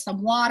bridge, there's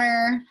some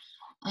water.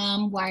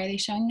 Why are they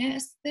showing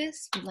us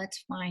this?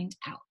 Let's find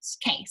out.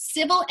 Okay,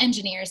 civil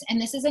engineers,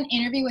 and this is an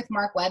interview with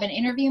Mark Webb. An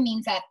interview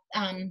means that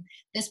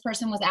this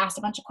person was asked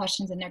a bunch of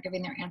questions and they're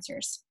giving their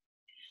answers.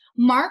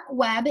 Mark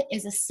Webb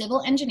is a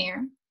civil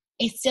engineer,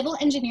 A civil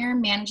engineer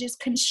manages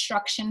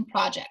construction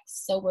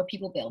projects, so where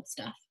people build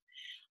stuff.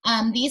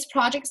 These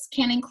projects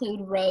can include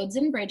roads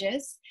and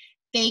bridges.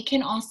 They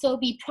can also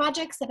be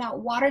projects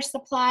about water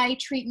supply,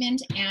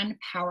 treatment, and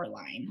power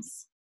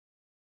lines.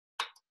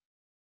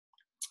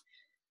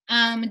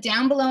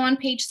 Down below on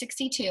page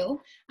 62,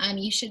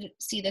 you should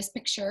see this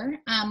picture.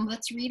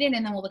 Let's read it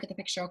and then we'll look at the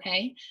picture,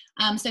 okay?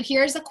 So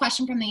here's a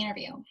question from the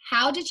interview.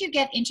 How did you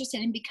get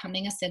interested in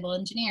becoming a civil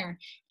engineer?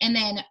 And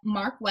then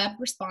Mark Webb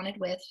responded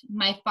with,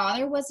 my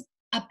father was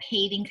a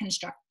paving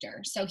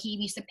constructor, so he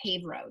used to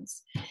pave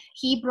roads.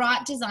 He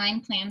brought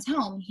design plans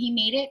home. He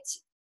made it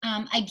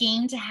a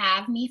game to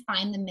have me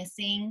find the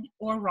missing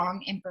or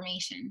wrong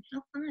information.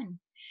 How fun.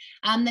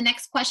 The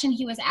next question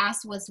he was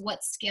asked was,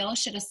 what skill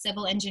should a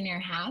civil engineer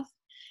have?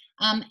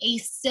 A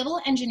civil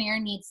engineer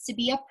needs to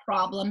be a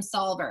problem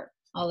solver.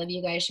 All of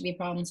you guys should be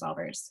problem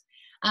solvers.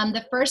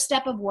 The first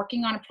step of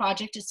working on a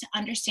project is to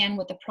understand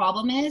what the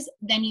problem is.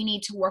 Then you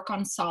need to work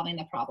on solving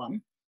the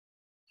problem.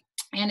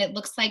 And it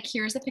looks like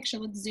here's a picture.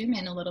 Let's zoom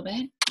in a little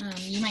bit.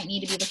 You might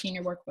need to be looking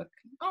in your workbook.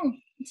 Oh,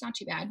 it's not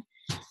too bad.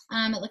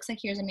 It looks like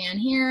here's a man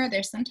here.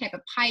 There's some type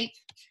of pipe.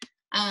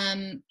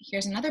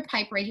 Here's another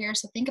pipe right here.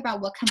 So think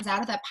about what comes out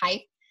of that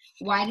pipe.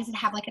 Why does it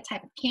have like a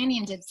type of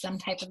canyon? Did some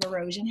type of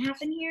erosion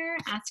happen here?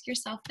 Ask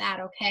yourself that,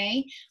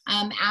 okay?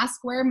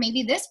 Ask where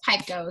maybe this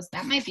pipe goes.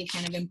 That might be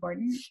kind of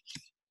important.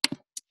 It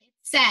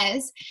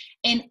says,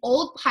 an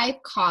old pipe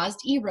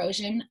caused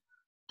erosion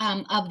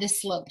of the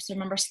slope. So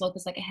remember, slope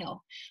is like a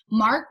hill.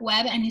 Mark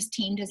Webb and his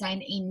team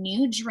designed a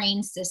new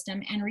drain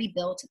system and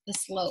rebuilt the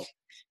slope.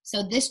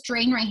 So this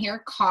drain right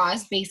here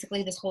caused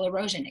basically this whole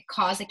erosion. It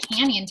caused a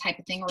canyon type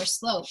of thing or a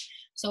slope.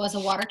 So as the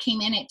water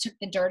came in, it took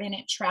the dirt and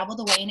it traveled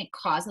away and it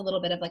caused a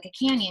little bit of like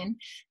a canyon.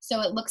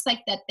 So it looks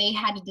like that they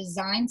had to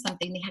design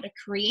something. They had to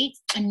create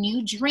a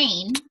new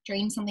drain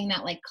something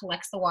that like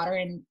collects the water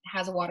and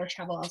has a water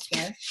travel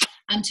elsewhere,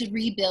 to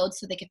rebuild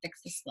so they could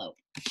fix the slope,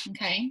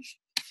 okay?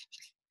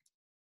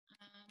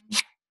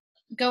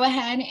 Go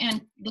ahead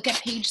and look at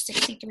page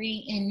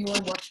 63 in your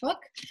workbook.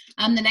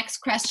 The next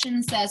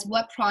question says,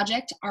 what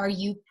project are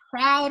you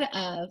proud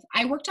of?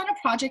 I worked on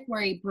a project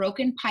where a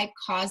broken pipe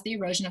caused the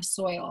erosion of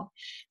soil.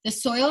 The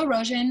soil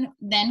erosion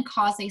then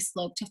caused a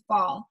slope to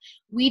fall.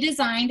 We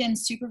designed and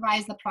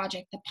supervised the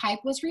project. The pipe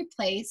was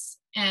replaced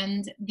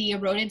and the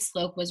eroded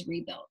slope was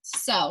rebuilt.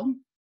 So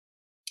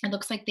it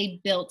looks like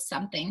they built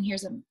something.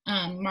 Here's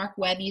Mark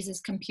Webb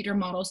uses computer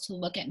models to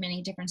look at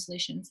many different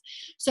solutions.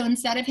 So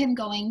instead of him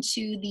going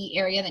to the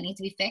area that needs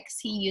to be fixed,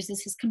 he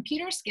uses his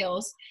computer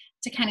skills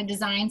to kind of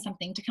design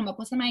something, to come up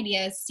with some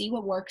ideas, see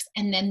what works,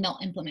 and then they'll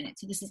implement it.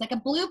 So this is like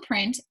a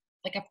blueprint,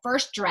 like a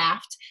first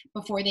draft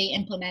before they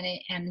implement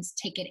it and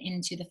take it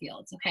into the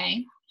fields,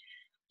 okay?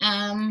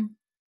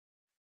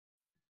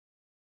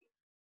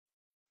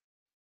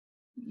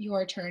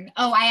 Your turn.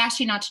 Oh, I asked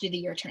you not to do the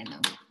your turn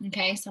though.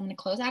 Okay, so I'm going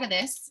to close out of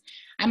this.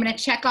 I'm going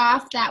to check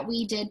off that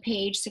we did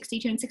page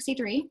 62 and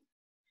 63.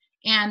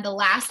 And the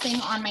last thing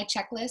on my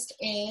checklist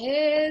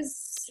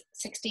is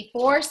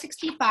 64,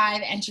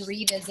 65, and to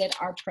revisit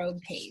our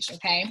probe page,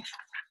 okay?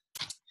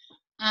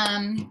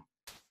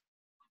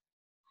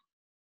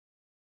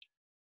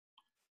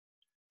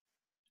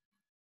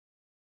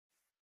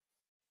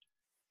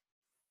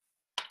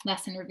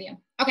 Lesson review.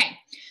 Okay,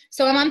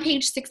 so I'm on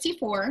page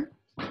 64.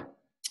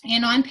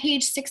 And on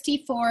page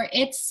 64,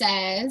 it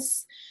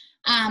says,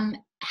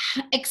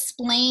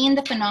 explain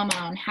the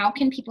phenomenon. How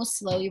can people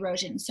slow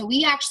erosion? So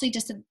we actually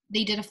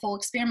they did a full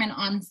experiment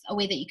on a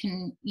way that you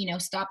can,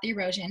 stop the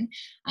erosion.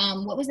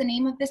 What was the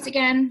name of this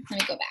again?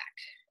 Let me go back.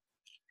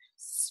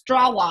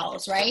 Straw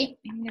wattles, right?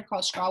 I think they're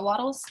called straw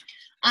wattles.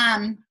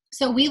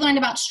 So we learned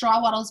about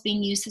straw wattles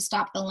being used to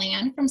stop the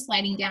land from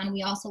sliding down.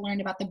 We also learned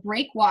about the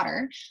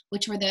breakwater,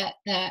 which were the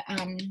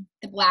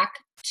black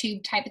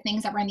tube type of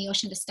things that were in the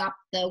ocean to stop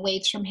the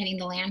waves from hitting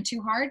the land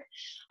too hard.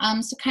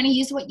 So kind of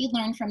use what you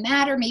learned from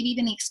that, or maybe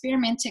even the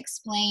experiment to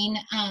explain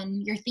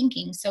your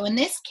thinking. So in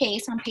this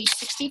case, on page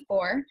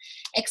 64,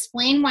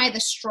 explain why the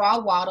straw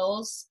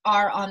wattles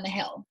are on the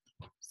hill.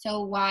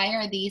 So why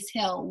are these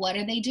hill? What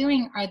are they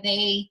doing? Are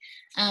they,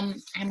 I'm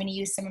going to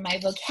use some of my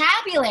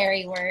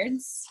vocabulary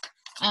words.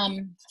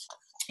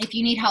 If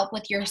you need help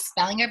with your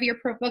spelling of your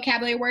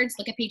vocabulary words,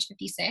 look at page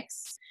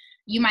 56.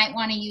 You might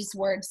want to use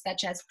words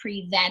such as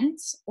prevent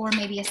or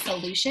maybe a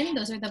solution.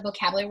 Those are the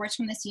vocabulary words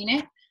from this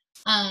unit,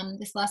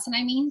 this lesson,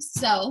 I mean.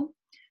 So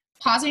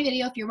pause my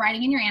video if you're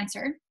writing in your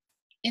answer.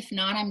 If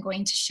not, I'm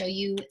going to show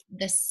you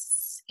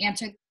this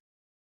answer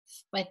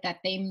that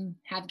they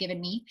have given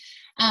me.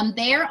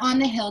 They are on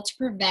the hill to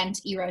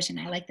prevent erosion.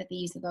 I like that they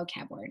use the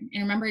vocab word.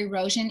 And remember,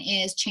 erosion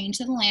is change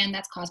to the land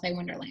that's caused by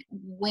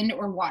wind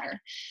or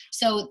water.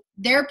 So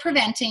they're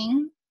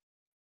preventing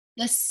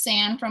the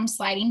sand from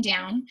sliding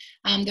down.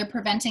 They're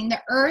preventing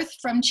the earth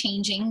from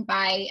changing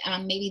by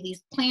maybe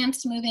these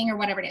plants moving or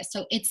whatever it is.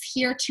 So it's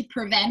here to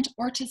prevent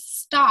or to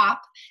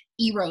stop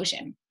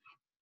erosion.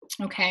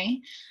 Okay,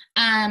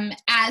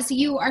 as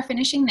you are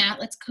finishing that,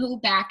 let's go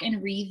back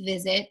and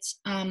revisit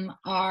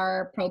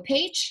our probe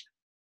page.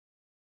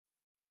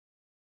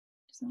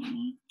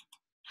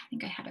 I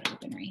think I have it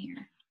open right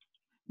here.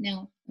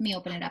 No, let me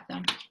open it up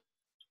though.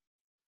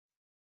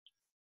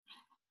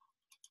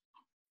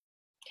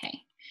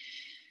 Okay.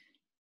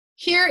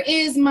 Here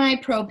is my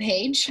pro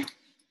page.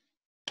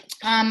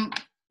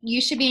 You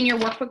should be in your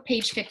workbook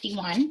page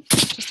 51,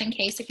 just in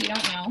case if you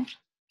don't know.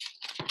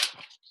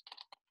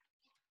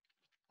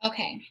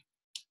 Okay.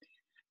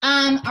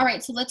 All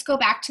right, so let's go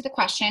back to the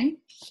question.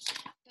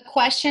 The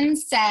question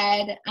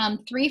said,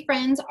 3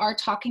 friends are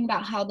talking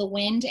about how the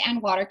wind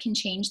and water can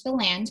change the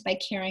land by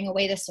carrying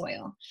away the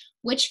soil.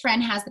 Which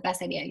friend has the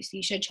best idea? So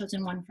you should have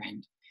chosen one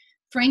friend.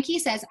 Frankie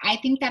says, I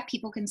think that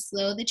people can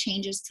slow the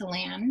changes to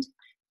land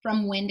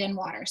from wind and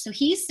water. So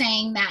he's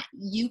saying that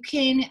you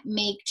can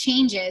make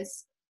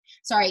changes,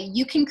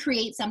 you can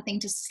create something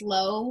to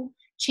slow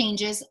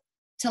changes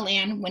to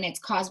land when it's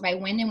caused by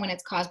wind and when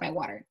it's caused by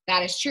water.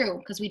 That is true,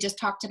 because we just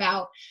talked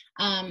about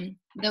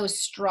those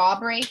straw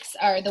breaks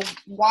or the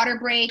water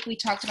break. We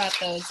talked about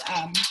those,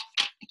 I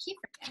keep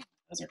forgetting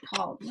what those are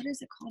called. What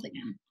is it called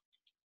again?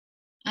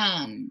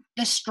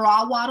 The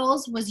straw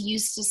wattles was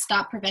used to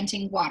stop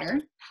preventing water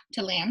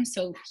to land.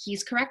 So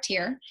he's correct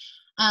here.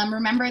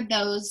 Remember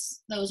those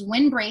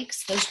wind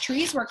breaks, those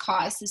trees were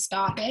caused to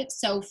stop it.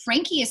 So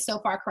Frankie is so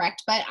far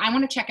correct, but I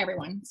want to check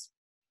everyone's.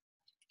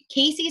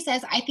 Casey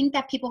says, I think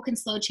that people can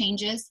slow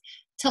changes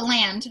to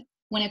land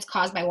when it's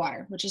caused by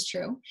water, which is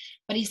true.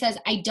 But he says,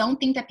 I don't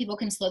think that people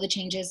can slow the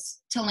changes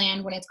to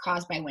land when it's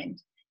caused by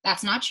wind.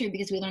 That's not true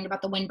because we learned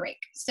about the windbreak.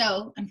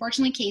 So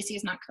unfortunately, Casey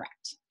is not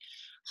correct.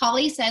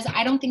 Holly says,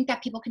 I don't think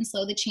that people can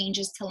slow the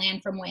changes to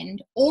land from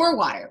wind or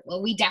water.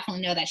 Well, we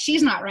definitely know that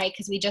she's not right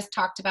because we just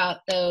talked about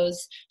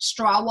those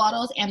straw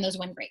wattles and those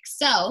windbreaks.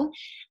 So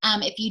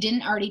if you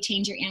didn't already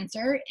change your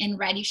answer, in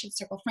red you should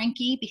circle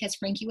Frankie because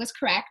Frankie was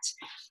correct.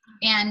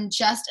 And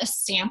just a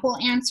sample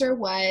answer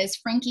was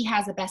Frankie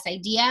has the best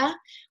idea.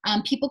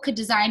 People could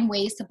design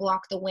ways to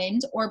block the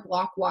wind or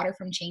block water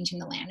from changing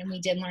the land. And we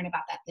did learn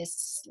about that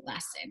this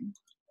lesson.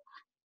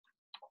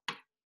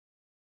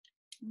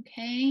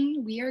 Okay,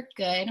 we are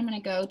good. I'm going to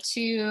go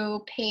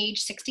to page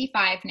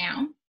 65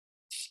 now.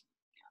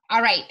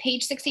 All right,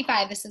 page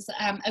 65. This is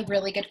a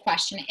really good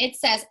question. It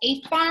says,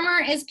 a farmer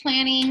is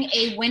planning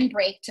a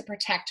windbreak to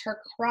protect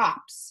her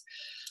crops.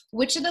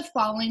 Which of the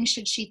following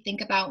should she think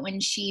about when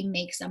she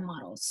makes a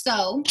model?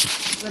 So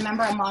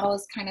remember, a model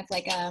is kind of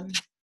like a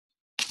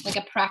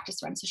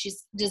practice run. So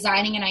she's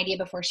designing an idea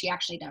before she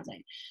actually does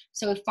it.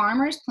 So a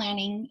farmer is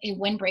planning a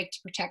windbreak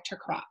to protect her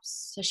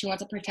crops. So she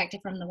wants to protect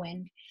it from the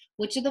wind.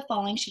 Which of the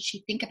following should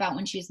she think about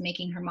when she's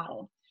making her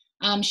model?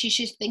 She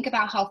should think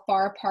about how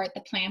far apart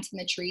the plants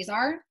and the trees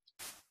are.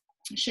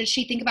 Should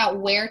she think about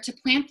where to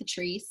plant the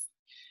trees?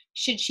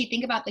 Should she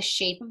think about the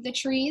shape of the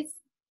trees?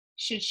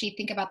 Should she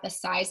think about the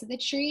size of the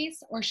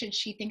trees? Or should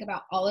she think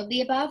about all of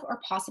the above or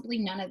possibly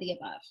none of the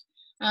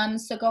above?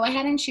 So go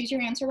ahead and choose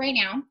your answer right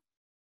now.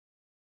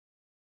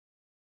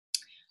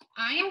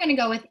 I am going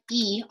to go with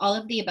E, all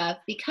of the above,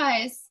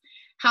 because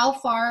how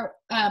far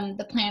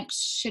the plant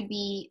should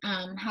be,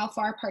 how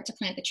far apart to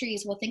plant the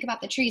trees. Well, think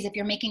about the trees. If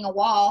you're making a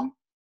wall,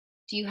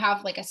 do you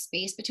have like a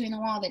space between the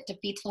wall? That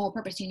defeats the whole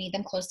purpose. You need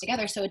them close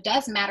together. So it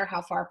does matter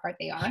how far apart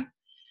they are.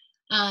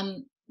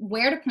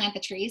 Where to plant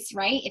the trees,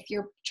 right? If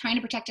you're trying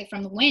to protect it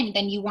from the wind,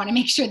 then you want to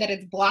make sure that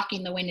it's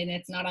blocking the wind and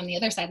it's not on the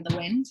other side of the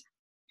wind.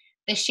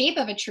 The shape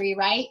of a tree,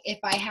 right? If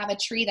I have a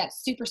tree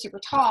that's super, super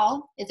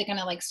tall, is it going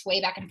to like sway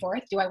back and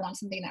forth? Do I want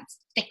something that's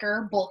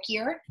thicker,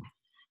 bulkier?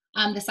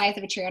 The size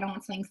of a tree, I don't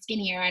want something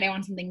skinnier. I don't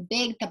want something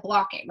big to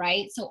block it,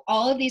 right? So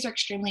all of these are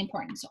extremely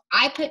important. So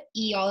I put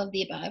E, all of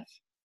the above.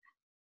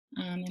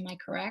 Am I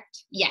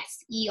correct? Yes,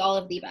 E, all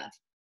of the above.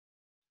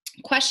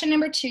 Question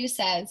number 2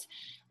 says,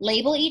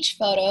 label each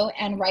photo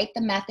and write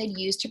the method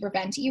used to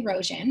prevent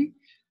erosion.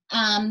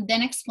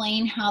 Then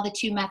explain how the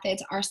 2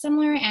 methods are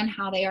similar and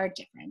how they are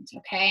different,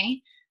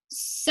 okay?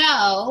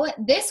 So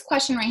this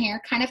question right here,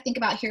 kind of think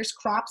about, here's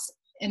crops,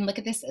 and look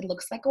at this, it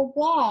looks like a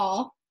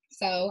wall.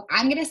 So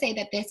I'm going to say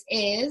that this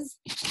is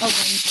a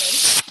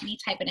windbreak. Let me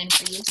type it in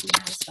for you so you know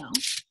how to spell.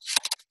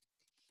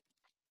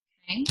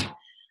 Okay.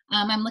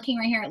 I'm looking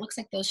right here. It looks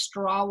like those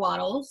straw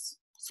wattles.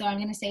 So I'm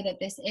going to say that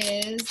this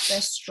is the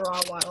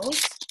straw wattles.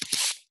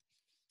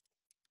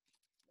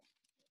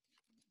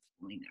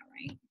 Spelling that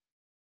right.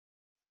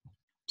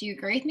 Do you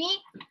agree with me?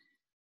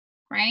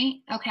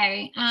 Right?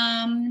 Okay.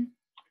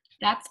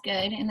 That's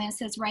good. And then it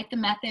says, write the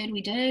method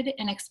we did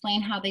and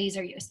explain how these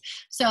are used.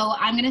 So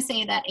I'm going to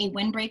say that a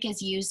windbreak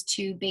is used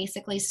to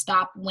basically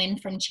stop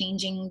wind from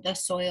changing the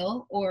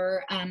soil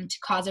or to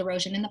cause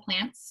erosion in the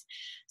plants.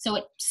 So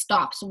it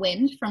stops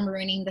wind from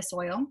ruining the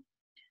soil.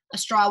 A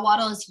straw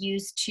wattle is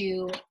used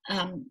to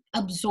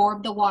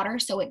absorb the water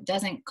so it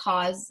doesn't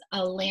cause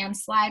a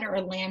landslide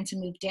or land to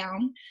move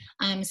down.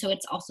 So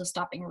it's also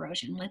stopping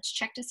erosion. Let's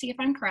check to see if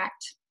I'm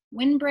correct.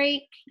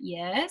 Windbreak,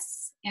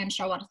 yes. And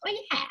straw wattles, oh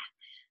yeah.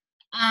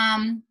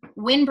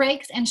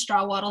 Windbreaks and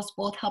straw wattles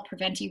both help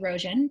prevent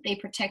erosion. They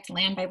protect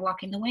land by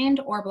blocking the wind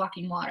or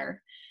blocking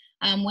water.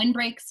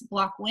 Windbreaks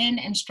block wind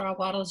and straw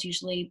wattles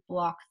usually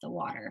block the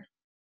water.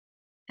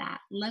 That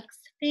looks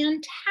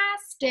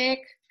fantastic.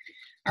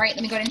 All right,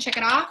 let me go ahead and check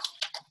it off.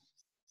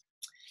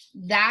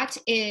 that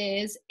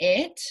is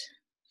it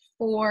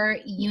for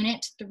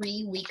Unit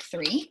 3, Week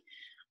 3.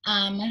 Go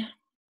ahead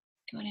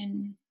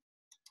and,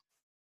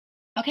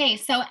 okay,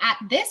 so at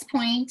this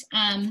point,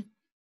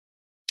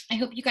 I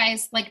hope you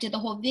guys did the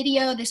whole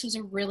video. This was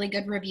a really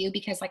good review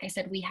because, like I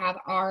said, we have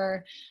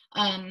our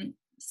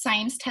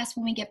science test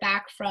when we get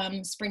back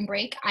from spring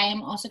break. I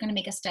am also going to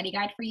make a study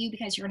guide for you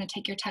because you're going to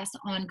take your test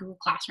on Google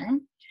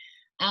Classroom.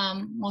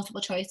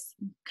 Multiple choice,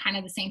 kind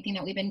of the same thing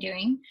that we've been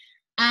doing.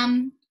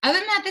 Other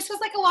than that, this was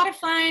a lot of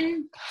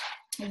fun.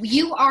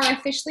 You are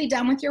officially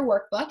done with your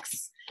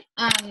workbooks.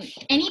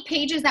 Any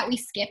pages that we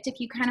skipped, if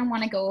you kind of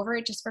want to go over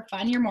it just for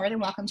fun, you're more than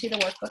welcome to. The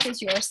workbook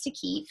is yours to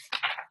keep.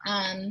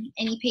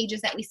 Any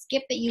pages that we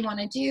skip that you want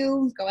to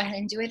do, go ahead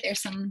and do it.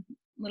 There's some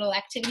little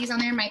activities on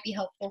there, might be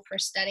helpful for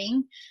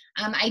studying.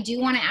 I do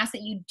want to ask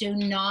that you do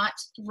not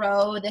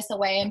throw this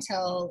away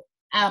until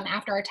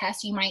after our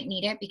test. You might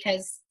need it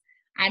because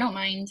I don't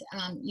mind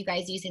you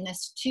guys using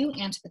this to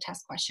answer the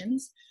test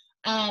questions.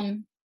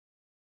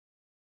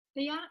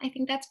 But yeah, I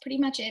think that's pretty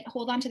much it.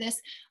 Hold on to this.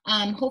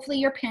 Hopefully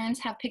your parents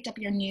have picked up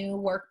your new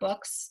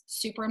workbooks.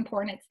 Super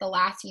important. It's the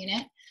last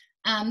unit.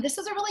 This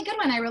was a really good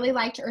one. I really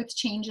liked Earth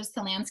Changes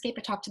to Landscape.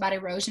 It talked about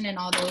erosion and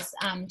all those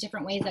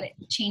different ways that it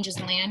changes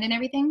land and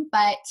everything.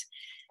 But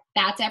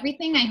that's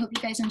everything. I hope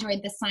you guys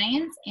enjoyed the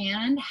science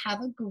and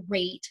have a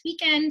great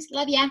weekend.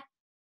 Love ya.